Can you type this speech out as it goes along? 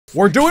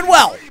We're doing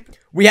well.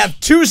 We have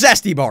 2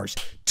 Zesty Bars,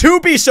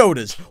 2 Bee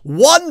Sodas,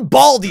 1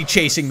 Baldi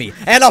chasing me,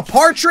 and a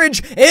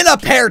partridge in a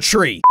pear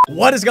tree.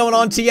 What is going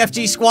on,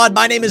 TFG squad?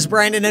 My name is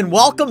Brandon, and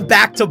welcome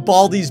back to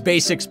Baldi's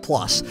Basics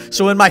Plus.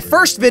 So in my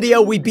first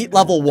video, we beat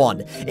level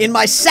 1. In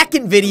my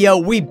second video,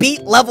 we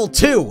beat level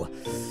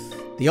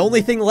 2. The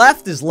only thing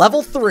left is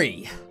level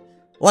 3.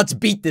 Let's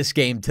beat this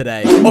game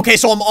today. Okay,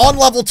 so I'm on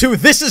level 2.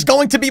 This is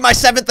going to be my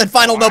 7th and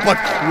final notebook.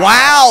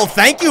 Wow,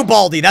 thank you,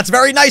 Baldi. That's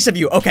very nice of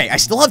you. Okay, I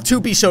still have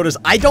 2 Bee Sodas.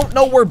 I don't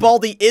know where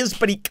Baldi is,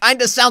 but he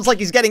kind of sounds like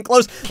he's getting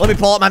close. Let me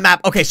pull up my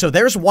map. Okay, so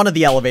there's one of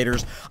the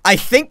elevators. I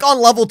think on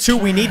level 2,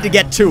 we need to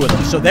get 2 of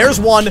them. So there's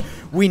one.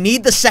 We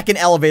need the second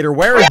elevator.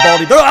 Where is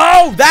Baldi?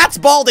 Oh, that's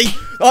Baldi.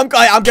 I'm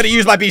gonna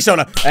use my Bee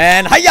Soda.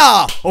 And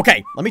hiya!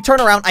 Okay, let me turn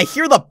around. I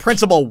hear the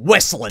principal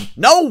whistling.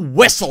 No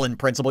whistling,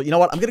 principal. You know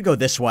what? I'm gonna go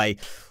this way.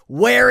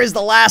 Where is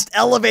the last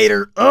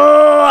elevator?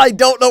 Oh, I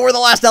don't know where the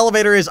last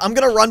elevator is. I'm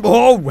gonna run.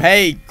 Oh,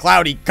 hey,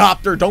 Cloudy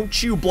Copter,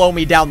 don't you blow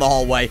me down the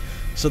hallway.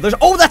 So there's,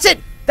 oh, that's it.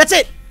 That's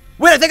it.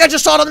 Wait, I think I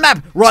just saw it on the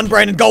map. Run,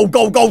 Brandon, go,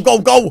 go, go, go,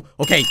 go.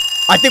 Okay,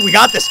 I think we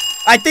got this.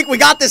 I think we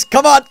got this.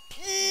 Come on.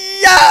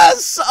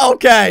 Yes.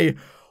 Okay.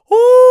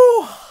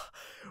 Ooh.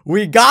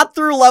 We got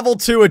through level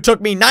 2. It took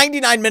me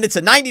 99 minutes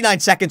and 99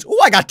 seconds. Ooh,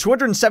 I got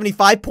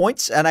 275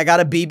 points and I got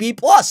a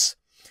BB+.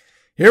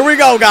 Here we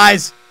go,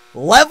 guys.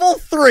 Level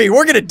 3.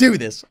 We're gonna do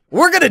this.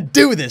 We're gonna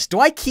do this. Do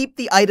I keep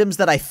the items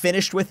that I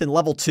finished with in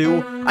level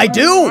 2? I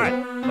do.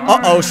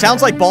 Uh-oh,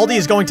 sounds like Baldi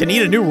is going to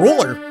need a new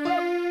ruler.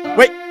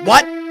 Wait,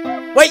 what?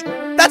 Wait,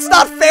 that's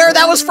not fair.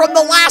 That was from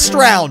the last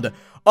round.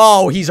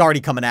 Oh, he's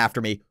already coming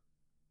after me.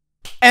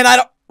 And I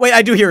don't, wait,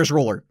 I do hear his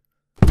ruler.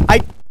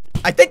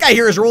 I think I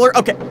hear his ruler.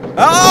 Okay.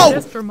 Oh!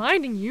 Just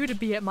reminding you to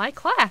be at my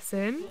class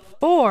in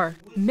 4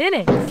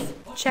 minutes.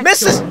 Check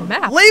Mrs. your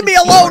map. Leave me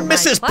alone,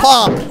 Mrs.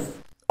 Pomp.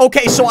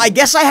 Okay, so I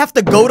guess I have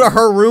to go to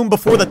her room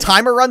before the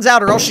timer runs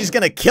out or else she's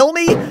gonna kill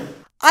me?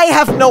 I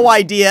have no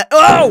idea.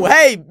 Oh,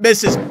 hey,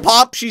 Mrs.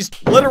 Pomp. She's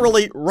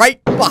literally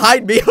right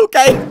behind me,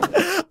 okay?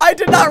 I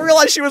did not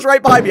realize she was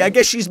right behind me. I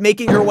guess she's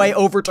making her way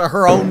over to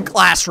her own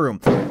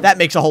classroom. That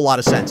makes a whole lot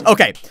of sense.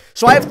 Okay,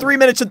 so I have 3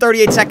 minutes and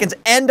 38 seconds,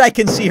 and I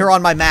can see her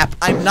on my map.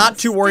 I'm not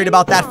too worried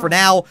about that for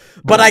now,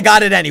 but I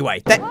got it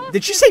anyway.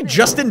 Did she say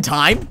just in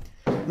time?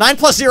 9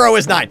 plus 0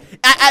 is 9.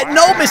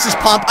 No, Mrs.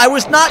 Pomp, I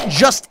was not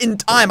just in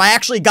time. I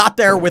actually got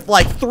there with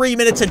like 3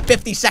 minutes and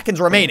 50 seconds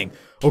remaining.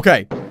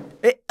 Okay.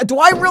 Do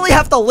I really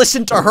have to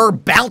listen to her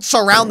bounce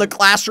around the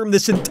classroom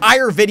this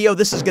entire video?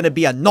 This is going to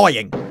be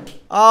annoying.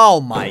 Oh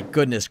my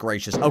goodness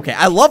gracious. Okay,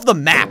 I love the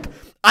map.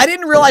 I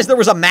didn't realize there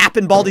was a map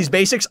in Baldi's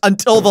Basics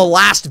until the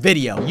last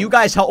video. You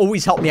guys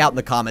always help me out in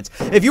the comments.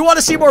 If you want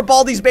to see more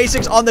Baldi's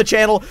Basics on the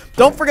channel,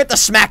 don't forget to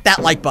smack that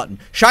like button.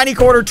 Shiny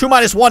quarter, 2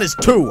 minus 1 is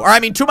 2. Or I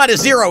mean, 2 minus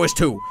 0 is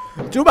 2.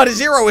 2 minus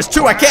 0 is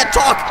 2. I can't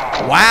talk.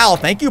 Wow,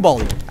 thank you,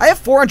 Baldi. I have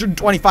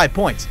 425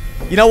 points.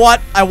 You know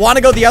what? I want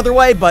to go the other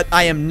way, but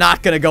I am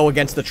not going to go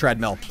against the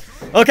treadmill.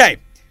 Okay,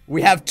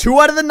 we have 2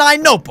 out of the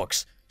 9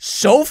 notebooks.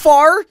 So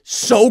far,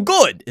 so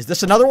good. Is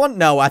this another one?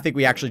 No, I think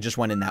we actually just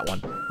went in that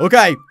one.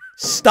 Okay.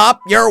 Stop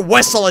your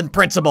whistling,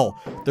 principal.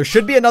 There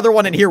should be another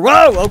one in here.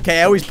 Whoa,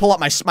 okay, I always pull up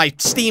my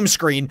Steam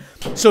screen.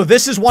 So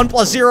this is 1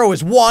 plus 0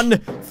 is 1.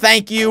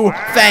 Thank you,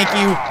 thank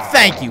you,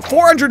 thank you.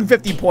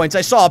 450 points.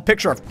 I saw a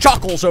picture of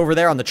Chuckles over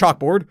there on the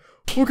chalkboard.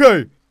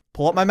 Okay,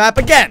 pull up my map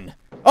again.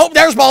 Oh,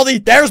 there's Baldi,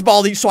 there's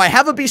Baldi. So I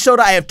have a Bee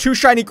Soda, I have 2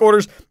 shiny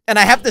quarters, and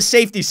I have the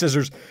safety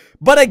scissors.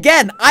 But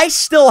again, I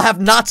still have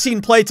not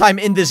seen playtime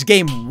in this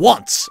game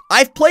once.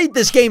 I've played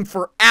this game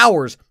for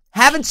hours.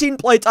 Haven't seen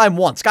playtime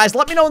once. Guys,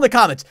 let me know in the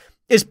comments.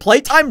 Is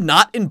playtime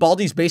not in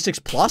Baldi's Basics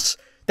Plus?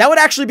 That would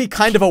actually be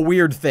kind of a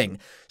weird thing.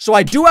 So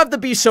I do have the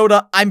Bee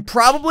Soda. I'm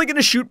probably going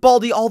to shoot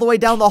Baldi all the way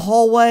down the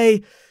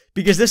hallway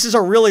because this is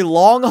a really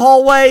long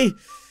hallway.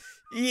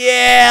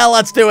 Yeah,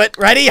 let's do it.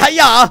 Ready?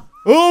 Hiya!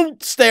 Oh,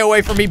 stay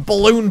away from me,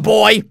 Balloon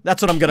Boy.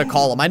 That's what I'm going to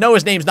call him. I know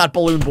his name's not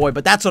Balloon Boy,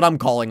 but that's what I'm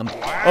calling him.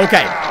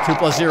 Okay, 2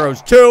 plus 0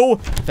 is 2.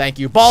 Thank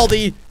you,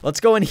 Baldi. Let's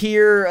go in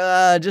here,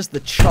 just the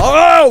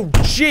oh,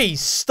 jeez,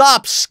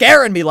 stop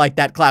scaring me like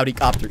that, Cloudy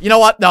Copter. You know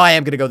what? No, I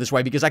am going to go this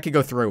way because I could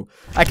go through.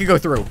 I could go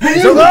through.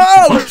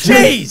 Oh,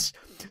 jeez.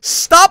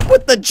 Stop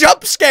with the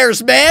jump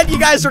scares, man. You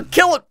guys are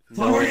killing.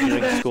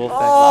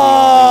 Oh.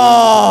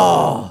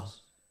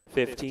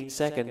 15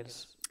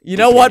 seconds. You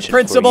know what,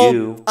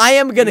 Principal? I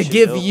am gonna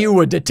give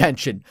you a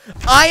detention.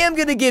 I am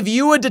gonna give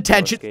you a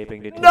detention.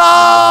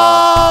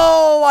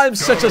 No! I'm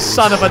such a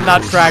son of a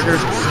nutcracker.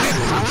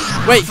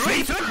 Wait,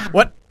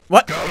 what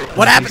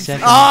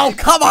happened? Oh,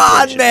 come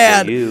on,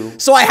 man!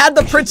 So I had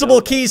the principal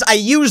keys, I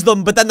used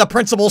them, but then the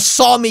principal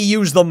saw me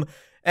use them,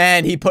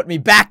 and he put me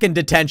back in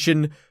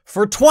detention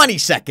for 20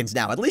 seconds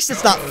now. At least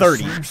it's not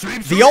 30.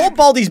 The old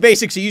Baldi's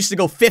Basics, it used to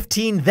go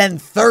 15, then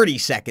 30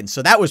 seconds.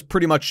 So that was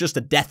pretty much just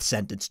a death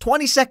sentence.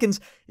 20 seconds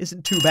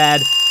isn't too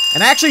bad.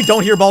 And I actually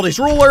don't hear Baldi's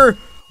ruler.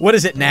 What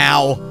is it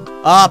now?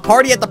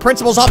 Party at the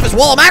principal's office.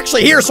 Well, I'm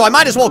actually here, so I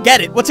might as well get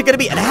it. What's it gonna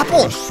be? An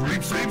apple?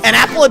 An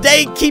apple a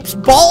day keeps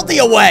Baldi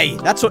away.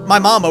 That's what my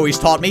mom always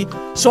taught me.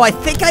 So I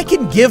think I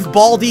can give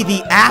Baldi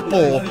the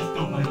apple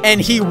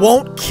and he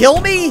won't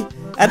kill me?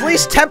 At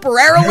least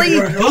temporarily?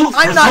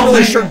 I'm not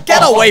really sure.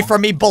 Get away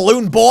from me,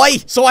 balloon boy.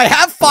 So I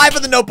have 5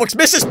 of the notebooks.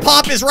 Mrs.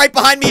 Pop is right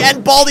behind me,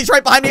 and Baldi's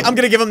right behind me. I'm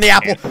gonna give him the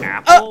apple. An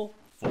apple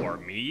for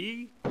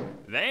me?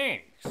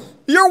 Thanks.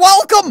 You're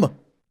welcome.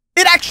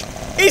 It actually,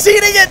 he's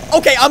eating it.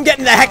 Okay, I'm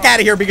getting the heck out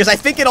of here because I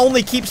think it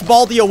only keeps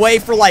Baldi away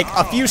for like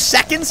a few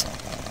seconds.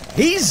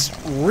 He's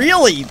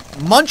really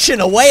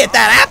munching away at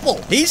that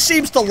apple. He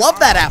seems to love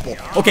that apple.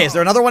 Okay, is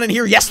there another one in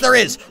here? Yes, there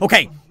is.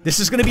 Okay, this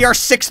is gonna be our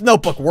 6th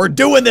notebook. We're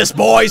doing this,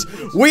 boys.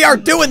 We are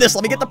doing this.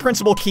 Let me get the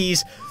principal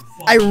keys.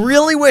 I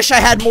really wish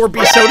I had more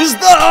B sodas.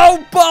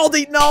 Oh,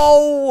 Baldi,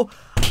 no.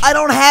 I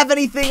don't have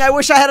anything. I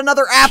wish I had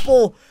another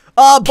apple.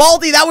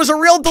 Baldi, that was a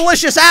real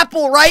delicious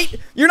apple, right?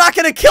 You're not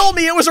gonna kill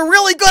me. It was a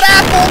really good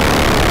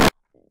apple.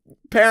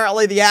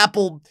 Apparently, the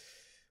apple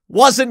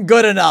wasn't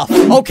good enough.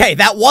 Okay,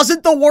 that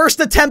wasn't the worst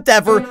attempt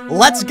ever.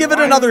 Let's give it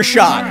another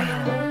shot.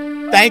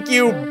 Thank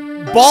you,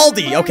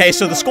 Baldi. Okay,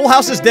 so the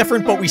schoolhouse is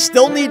different, but we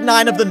still need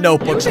 9 of the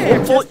notebooks.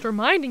 Just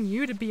reminding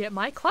you to be at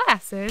my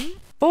class in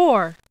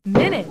 4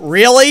 minutes.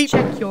 Really?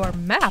 Check your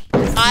map.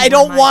 I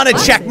don't want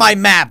to check my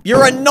map.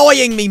 You're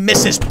annoying me,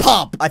 Mrs.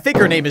 Pomp. I think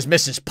her name is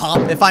Mrs.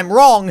 Pomp. If I'm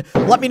wrong,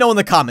 let me know in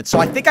the comments. So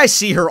I think I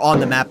see her on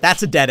the map.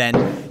 That's a dead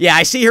end. Yeah,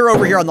 I see her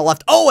over here on the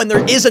left. Oh, and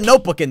there is a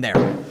notebook in there.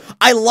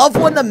 I love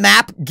when the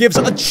map gives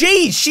a...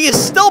 Geez, she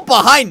is still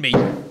behind me.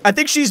 I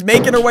think she's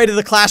making her way to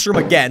the classroom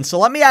again. So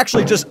let me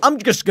actually just... I'm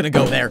just gonna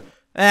go there.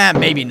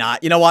 Maybe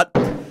not. You know what?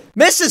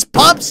 Mrs.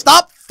 Pomp,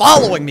 stop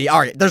following me. All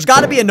right, there's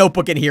got to be a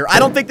notebook in here. I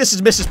don't think this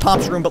is Mrs.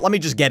 Pomp's room, but let me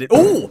just get it.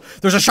 Ooh,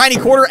 there's a shiny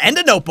quarter and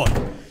a notebook.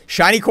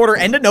 Shiny quarter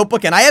and a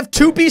notebook, and I have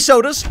 2 B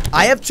sodas.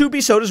 I have 2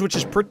 B sodas, which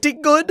is pretty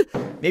good.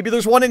 Maybe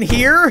there's one in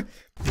here.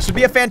 This would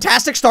be a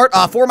fantastic start.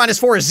 4 minus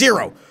 4 is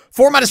 0.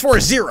 4 minus 4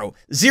 is 0.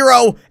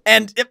 0,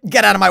 and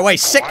get out of my way.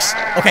 6.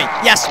 Okay,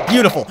 yes,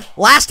 beautiful.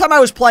 Last time I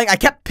was playing, I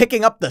kept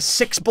picking up the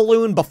 6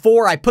 balloon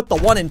before I put the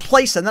 1 in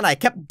place, and then I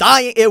kept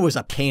dying. It was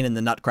a pain in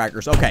the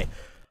nutcrackers. Okay.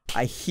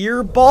 I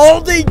hear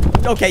Baldi.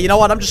 Okay, you know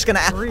what?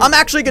 I'm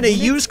actually gonna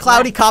use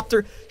Cloudy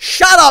Copter.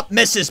 Shut up,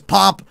 Mrs.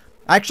 Pomp.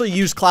 I actually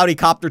use Cloudy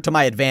Copter to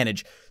my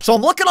advantage. So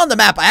I'm looking on the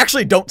map. I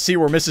actually don't see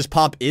where Mrs.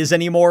 Pomp is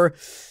anymore,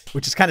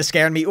 which is kind of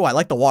scaring me. Oh, I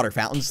like the water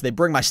fountains. They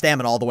bring my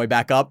stamina all the way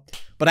back up.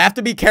 But I have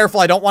to be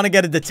careful. I don't want to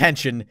get a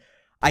detention.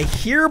 I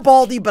hear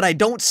Baldi, but I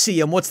don't see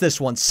him. What's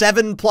this one?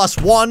 7 plus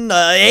 1,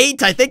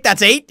 8. I think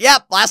that's 8.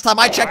 Yep, last time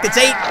I checked, it's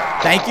 8.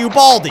 Thank you,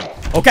 Baldi.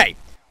 Okay,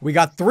 we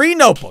got 3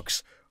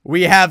 notebooks.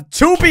 We have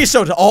 2 B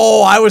sodas.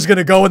 Oh, I was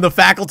gonna go in the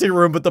faculty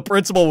room, but the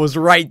principal was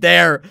right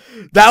there.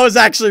 That was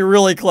actually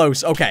really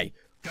close. Okay.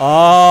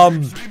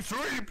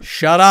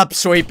 Shut up,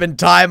 sweeping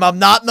time. I'm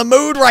not in the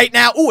mood right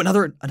now. Ooh,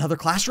 another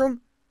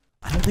classroom?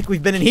 I don't think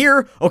we've been in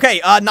here.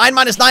 Okay, 9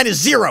 minus 9 is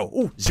 0.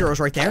 Ooh, 0's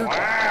right there.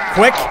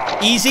 Quick,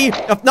 easy.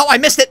 No, I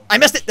missed it. I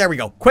missed it. There we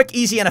go. Quick,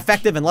 easy, and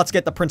effective, and let's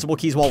get the principal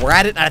keys while we're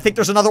at it. And I think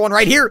there's another one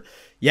right here.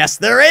 Yes,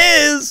 there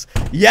is.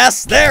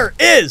 Yes, there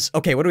is.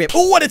 Okay, what do we have?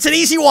 Ooh, and it's an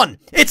easy one.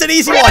 It's an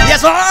easy one.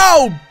 Yes.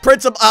 Oh,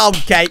 principal.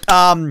 Okay.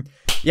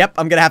 Yep,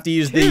 I'm gonna have to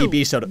use the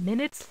B soda. 2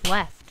 minutes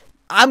left.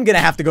 I'm gonna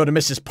have to go to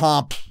Mrs.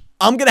 Pomp.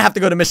 I'm gonna have to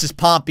go to Mrs.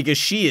 Pomp because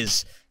she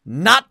is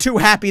not too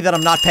happy that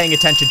I'm not paying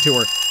attention to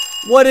her.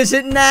 What is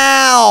it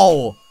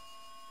now?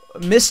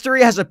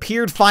 Mystery has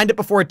appeared. Find it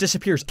before it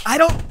disappears. I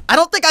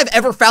don't think I've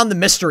ever found the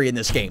mystery in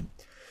this game.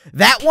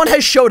 That one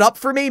has showed up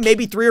for me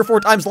maybe 3 or 4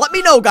 times. Let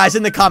me know, guys,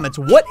 in the comments.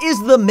 What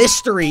is the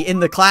mystery in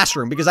the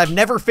classroom? Because I've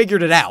never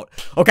figured it out.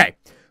 Okay,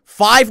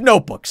 5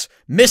 notebooks.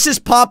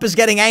 Mrs. Pomp is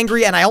getting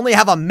angry, and I only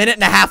have a minute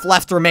and a half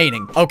left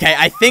remaining. Okay,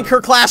 I think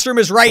her classroom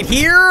is right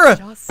here.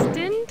 Just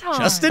in time.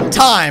 Just in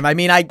time. I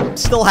mean, I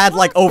still had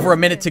like over a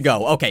minute to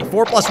go. Okay,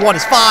 4 plus 1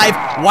 is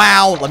 5.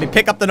 Wow, let me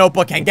pick up the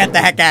notebook and get the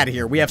heck out of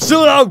here. We have,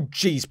 oh,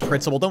 geez,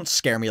 principal, don't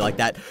scare me like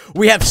that.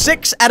 We have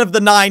 6 out of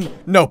the 9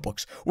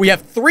 notebooks. We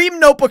have 3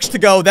 notebooks to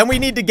go. Then we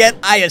need to get,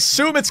 I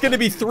assume it's going to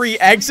be 3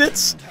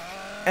 exits.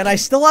 And I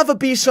still have a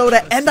B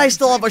soda, and I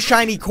still have a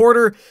shiny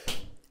quarter.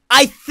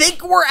 I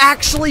think we're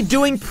actually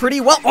doing pretty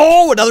well.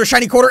 Oh, another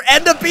shiny quarter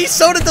and a B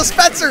soda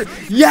dispenser.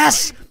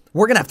 Yes,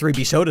 we're gonna have 3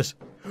 B sodas.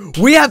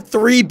 We have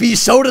 3 B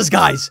sodas,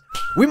 guys.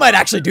 We might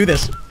actually do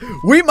this.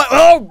 We might.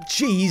 Oh,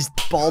 jeez,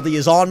 Baldi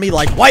is on me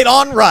like white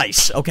on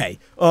rice. Okay,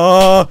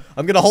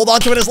 I'm gonna hold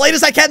on to it as late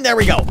as I can. There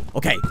we go.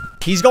 Okay,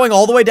 he's going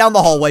all the way down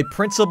the hallway.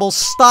 Principal,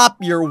 stop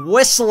your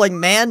whistling,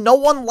 man. No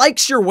one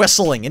likes your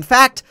whistling. In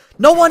fact,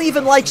 no one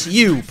even likes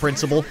you,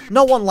 Principal.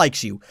 No one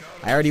likes you.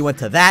 I already went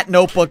to that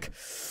notebook.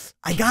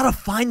 I gotta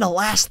find the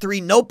last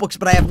 3 notebooks,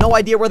 but I have no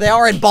idea where they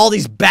are, and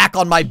Baldi's back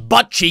on my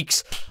butt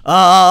cheeks.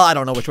 I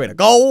don't know which way to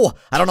go.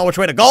 I don't know which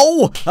way to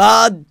go.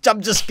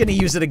 I'm just gonna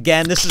use it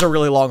again. This is a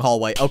really long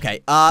hallway.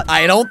 Okay,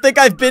 I don't think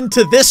I've been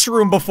to this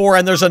room before,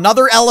 and there's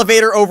another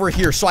elevator over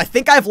here, so I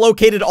think I've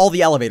located all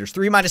the elevators.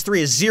 3 minus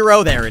 3 is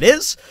 0. There it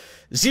is.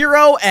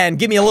 0, and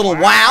give me a little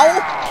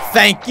wow.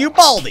 Thank you,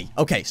 Baldi.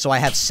 Okay, so I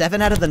have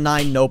 7 out of the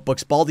 9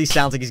 notebooks. Baldi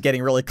sounds like he's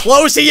getting really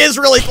close. He is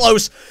really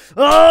close.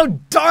 Oh,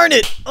 darn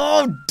it.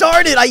 Oh,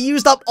 darn it. I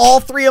used up all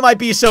 3 of my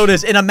bee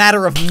sodas in a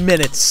matter of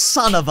minutes.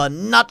 Son of a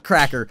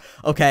nutcracker.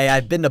 Okay,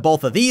 I've been to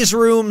both of these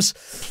rooms.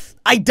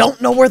 I don't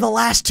know where the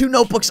last 2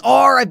 notebooks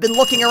are. I've been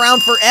looking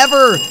around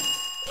forever.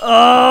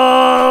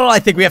 Oh, I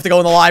think we have to go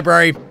in the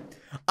library.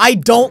 I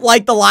don't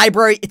like the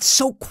library. It's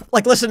so,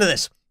 like, listen to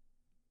this.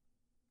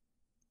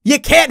 You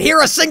can't hear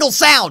a single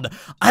sound.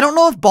 I don't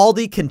know if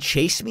Baldi can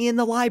chase me in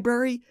the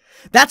library.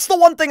 That's the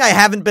one thing I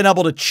haven't been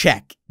able to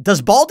check.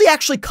 Does Baldi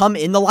actually come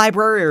in the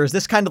library, or is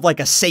this kind of like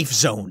a safe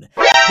zone?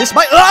 This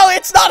might— oh,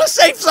 it's not a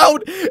safe zone.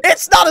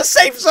 It's not a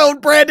safe zone,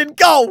 Brandon.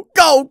 Go,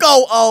 go,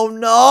 go. Oh,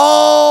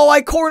 no.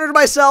 I cornered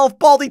myself.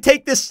 Baldi,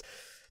 take this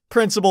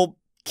principal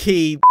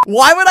key.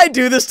 Why would I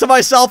do this to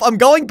myself? I'm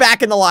going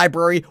back in the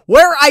library,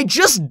 where I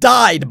just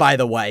died, by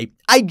the way.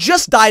 I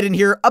just died in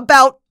here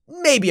about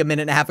maybe a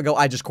minute and a half ago.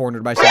 I just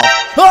cornered myself.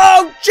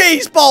 Oh,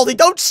 jeez, Baldi,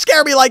 don't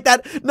scare me like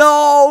that.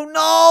 No,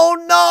 no,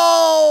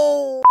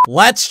 no.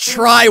 Let's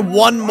try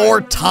one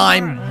more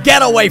time.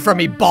 Get away from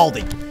me,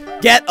 Baldi.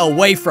 Get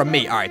away from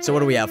me. All right, so what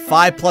do we have?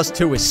 5 plus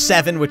 2 is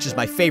 7, which is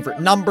my favorite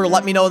number.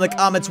 Let me know in the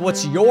comments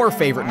what's your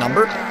favorite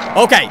number.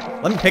 Okay,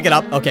 let me pick it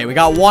up. Okay, we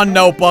got 1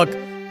 notebook.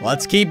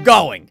 Let's keep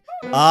going.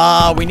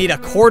 We need a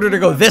quarter to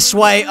go this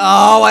way.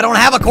 Oh, I don't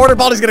have a quarter.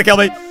 Baldi's gonna kill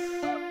me.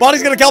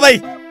 Baldi's gonna kill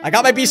me. I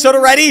got my bee soda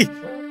ready.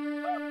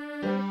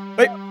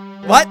 Wait,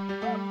 what?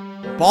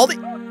 Baldi?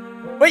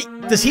 Wait,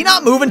 does he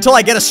not move until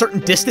I get a certain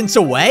distance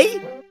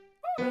away?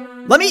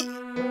 Let me—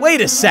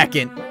 wait a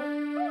second.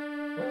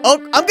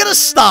 Oh, I'm gonna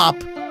stop.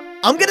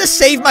 I'm gonna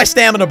save my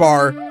stamina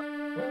bar.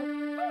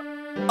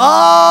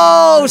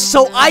 Oh,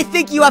 so I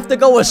think you have to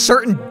go a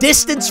certain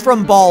distance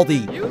from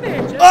Baldi.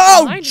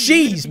 Oh,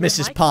 jeez,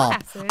 Mrs.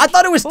 Pomp. I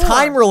thought it was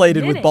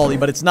time-related with Baldi,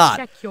 but it's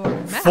not.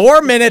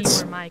 4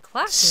 minutes.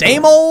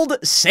 Same old,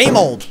 same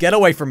old. Get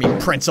away from me,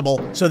 principal.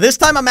 So this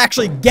time I'm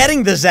actually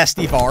getting the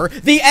Zesty Bar.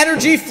 The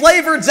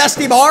energy-flavored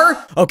Zesty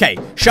Bar. Okay,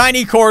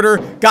 shiny quarter.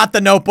 Got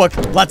the notebook.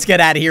 Let's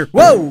get out of here.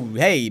 Whoa,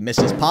 hey,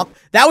 Mrs. Pomp.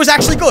 That was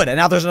actually good. And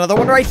now there's another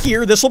one right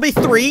here. This will be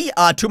 3.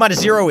 2 minus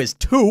 0 is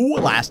 2.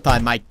 Last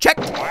time I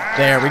checked.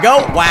 There we go.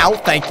 Wow,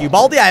 thank you,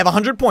 Baldi. I have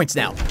 100 points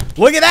now.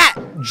 Look at that.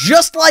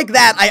 Just like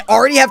that, I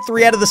already have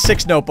 3 out of the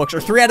 6 notebooks,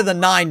 or 3 out of the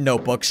 9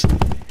 notebooks.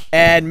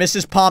 And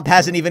Mrs. Pomp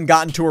hasn't even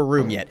gotten to her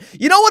room yet.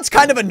 You know what's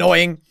kind of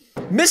annoying?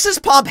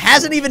 Mrs. Pomp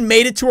hasn't even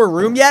made it to her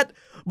room yet,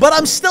 but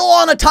I'm still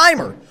on a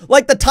timer.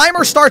 Like, the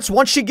timer starts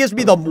once she gives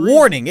me the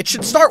warning. It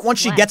should start once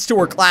she gets to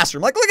her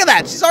classroom. Like, look at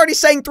that. She's already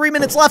saying 3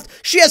 minutes left.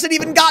 She hasn't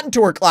even gotten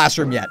to her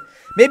classroom yet.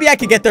 Maybe I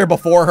could get there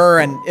before her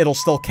and it'll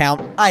still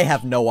count. I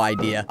have no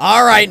idea.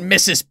 All right,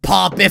 Mrs.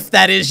 Pomp, if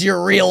that is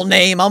your real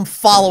name, I'm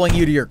following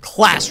you to your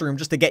classroom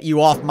just to get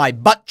you off my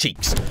butt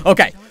cheeks.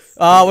 Okay,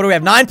 what do we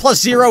have? 9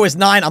 plus 0 is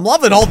 9. I'm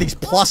loving all these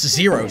plus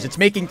zeros. It's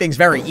making things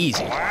very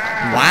easy.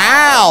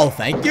 Wow,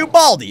 thank you,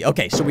 Baldi.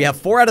 Okay, so we have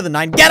 4 out of the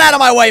 9. Get out of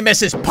my way,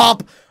 Mrs.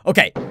 Pomp.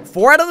 Okay,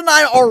 4 out of the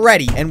 9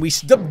 already, and we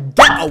still—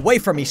 get away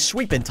from me,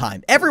 sweeping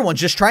time. Everyone's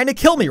just trying to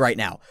kill me right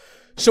now.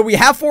 So we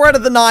have 4 out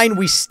of the 9.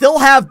 We still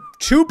have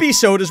 2 bee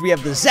sodas. We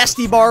have the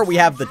Zesty Bar. We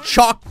have the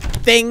chalk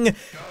thing.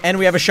 And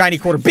we have a shiny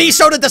quarter. Bee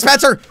soda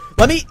dispenser!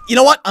 Let me— you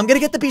know what? I'm gonna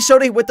get the bee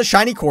soda with the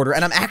shiny quarter.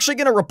 And I'm actually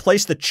gonna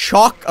replace the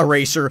chalk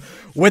eraser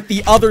with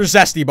the other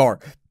Zesty Bar.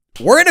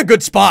 We're in a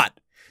good spot.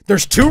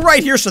 There's 2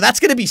 right here, so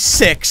that's gonna be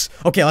 6.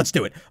 Okay, let's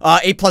do it.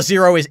 8 plus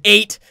 0 is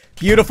 8.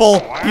 Beautiful,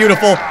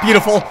 beautiful,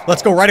 beautiful.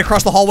 Let's go right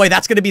across the hallway.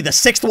 That's gonna be the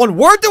 6th one.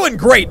 We're doing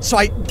great. So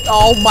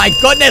oh my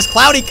goodness,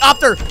 Cloudy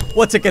Copter.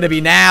 What's it gonna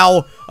be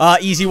now?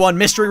 Easy one.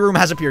 Mystery room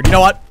has appeared. You know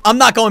what? I'm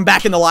not going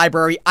back in the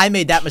library. I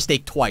made that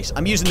mistake twice.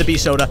 I'm using the bee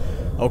soda.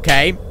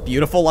 Okay,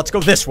 beautiful. Let's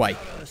go this way.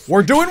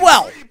 We're doing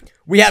well.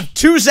 We have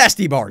 2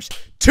 Zesty Bars,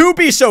 2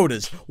 bee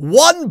sodas,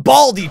 1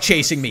 Baldi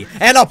chasing me,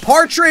 and a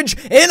partridge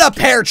in a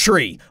pear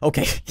tree.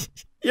 Okay.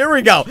 Here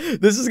we go.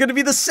 This is going to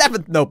be the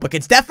 7th notebook.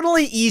 It's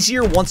definitely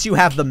easier once you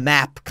have the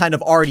map kind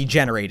of already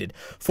generated.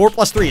 4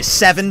 plus 3 is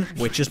 7,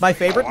 which is my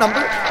favorite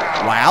number.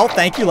 Wow,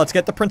 thank you. Let's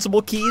get the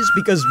principal keys,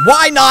 because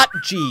why not?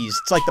 Jeez,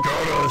 it's like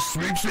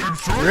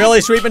the—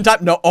 really, sweeping time?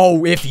 No,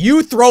 oh, if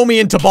you throw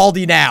me into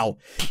Baldi now,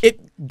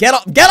 get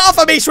off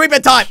of me,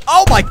 sweeping time.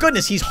 Oh my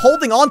goodness, he's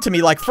holding on to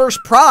me like first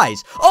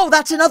prize. Oh,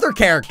 that's another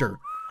character.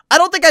 I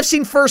don't think I've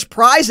seen first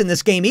prize in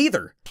this game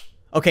either.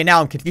 Okay, now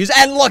I'm confused.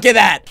 And look at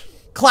that.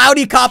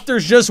 Cloudy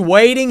Copter's just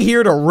waiting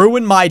here to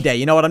ruin my day.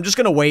 You know what? I'm just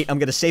gonna wait. I'm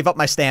gonna save up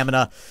my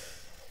stamina.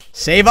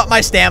 Save up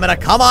my stamina.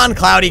 Come on,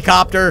 Cloudy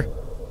Copter.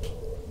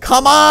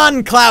 Come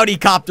on, Cloudy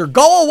Copter.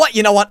 Go away.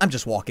 You know what? I'm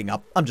just walking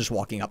up. I'm just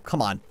walking up.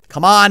 Come on.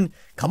 Come on.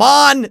 Come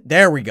on.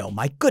 There we go.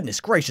 My goodness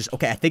gracious.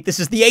 Okay, I think this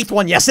is the 8th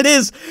one. Yes, it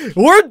is.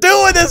 We're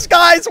doing this,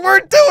 guys. We're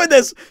doing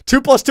this.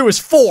 2 plus 2 is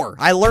 4.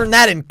 I learned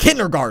that in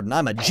kindergarten.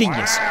 I'm a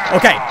genius.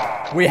 Okay,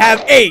 we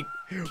have 8.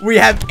 We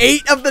have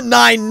 8 of the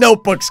 9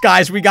 notebooks,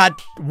 guys. We got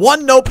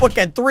 1 notebook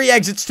and 3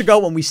 exits to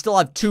go, and we still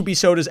have 2 B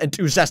sodas and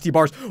 2 zesty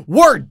bars.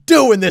 We're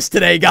doing this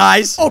today,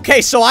 guys.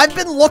 Okay, so I've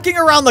been looking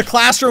around the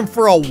classroom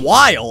for a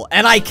while,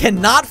 and I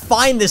cannot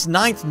find this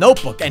 9th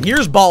notebook. And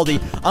here's Baldi.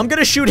 I'm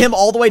gonna shoot him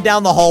all the way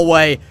down the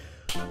hallway.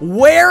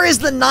 Where is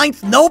the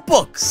 9th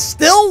notebook?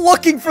 Still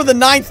looking for the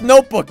 9th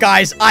notebook,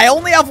 guys. I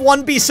only have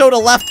 1 B soda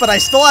left, but I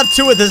still have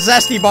 2 of the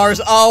zesty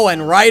bars. Oh,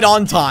 and right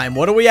on time.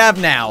 What do we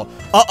have now?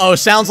 Uh-oh,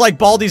 sounds like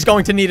Baldi's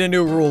going to need a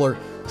new ruler.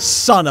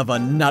 Son of a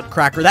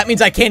nutcracker. That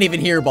means I can't even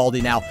hear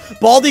Baldi now.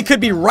 Baldi could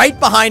be right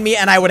behind me,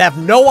 and I would have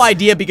no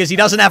idea because he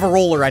doesn't have a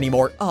ruler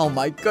anymore. Oh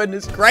my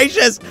goodness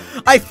gracious.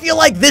 I feel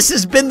like this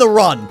has been the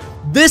run.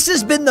 This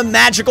has been the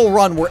magical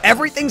run where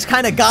everything's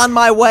kind of gone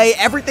my way.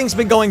 Everything's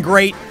been going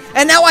great.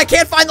 And now I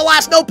can't find the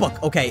last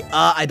notebook. Okay,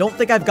 I don't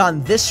think I've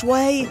gone this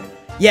way.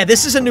 Yeah,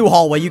 this is a new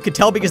hallway. You could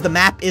tell because the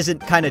map isn't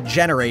kind of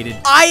generated.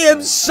 I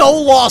am so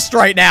lost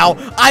right now.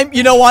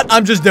 You know what?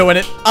 I'm just doing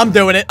it. I'm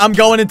doing it. I'm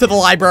going into the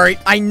library.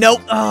 I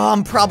know,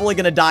 I'm probably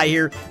gonna die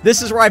here.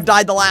 This is where I've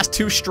died the last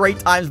 2 straight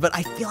times, but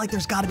I feel like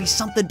there's gotta be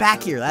something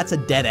back here. That's a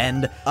dead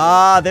end.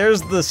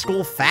 There's the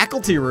school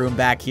faculty room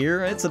back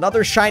here. It's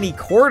another shiny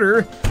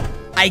quarter.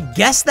 I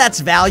guess that's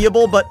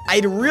valuable, but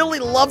I'd really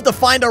love to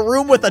find a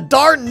room with a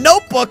darn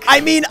notebook. I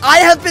mean, I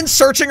have been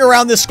searching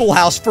around this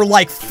schoolhouse for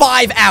like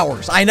 5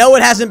 hours. I know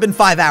it hasn't been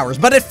 5 hours,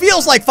 but it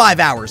feels like 5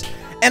 hours.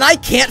 And I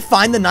can't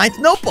find the 9th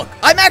notebook.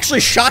 I'm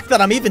actually shocked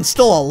that I'm even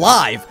still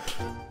alive.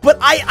 But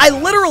I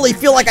literally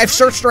feel like I've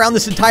searched around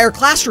this entire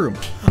classroom.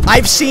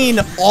 I've seen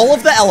all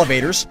of the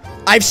elevators.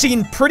 I've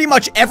seen pretty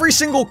much every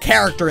single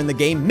character in the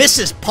game.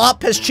 Mrs.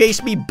 Pomp has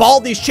chased me.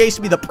 Baldi's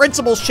chased me. The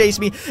principal's chased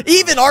me.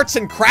 Even Arts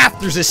and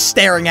Crafters is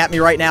staring at me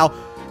right now.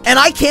 And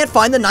I can't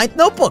find the 9th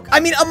notebook. I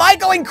mean, am I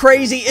going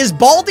crazy? Is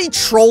Baldi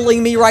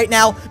trolling me right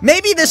now?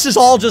 Maybe this is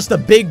all just a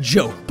big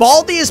joke.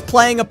 Baldi is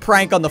playing a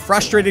prank on the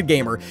frustrated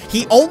gamer.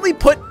 He only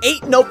put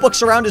 8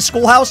 notebooks around his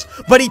schoolhouse,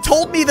 but he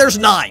told me there's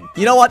 9.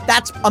 You know what?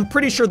 I'm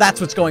pretty sure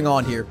that's what's going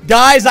on here.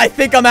 Guys, I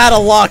think I'm out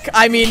of luck.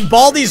 I mean,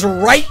 Baldi's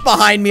right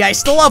behind me. I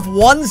still have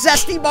 1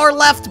 zesty bar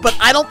left, but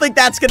I don't think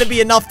that's gonna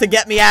be enough to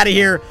get me out of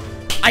here.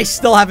 I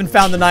still haven't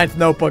found the 9th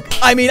notebook.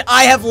 I mean,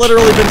 I have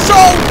literally been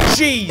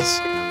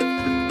jeez.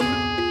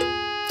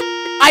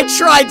 I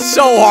tried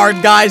so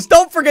hard, guys.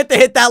 Don't forget to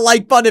hit that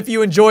like button if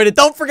you enjoyed it.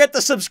 Don't forget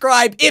to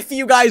subscribe if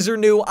you guys are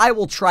new. I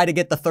will try to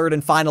get the 3rd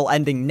and final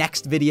ending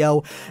next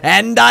video.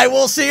 And I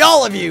will see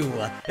all of you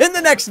in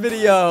the next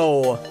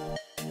video.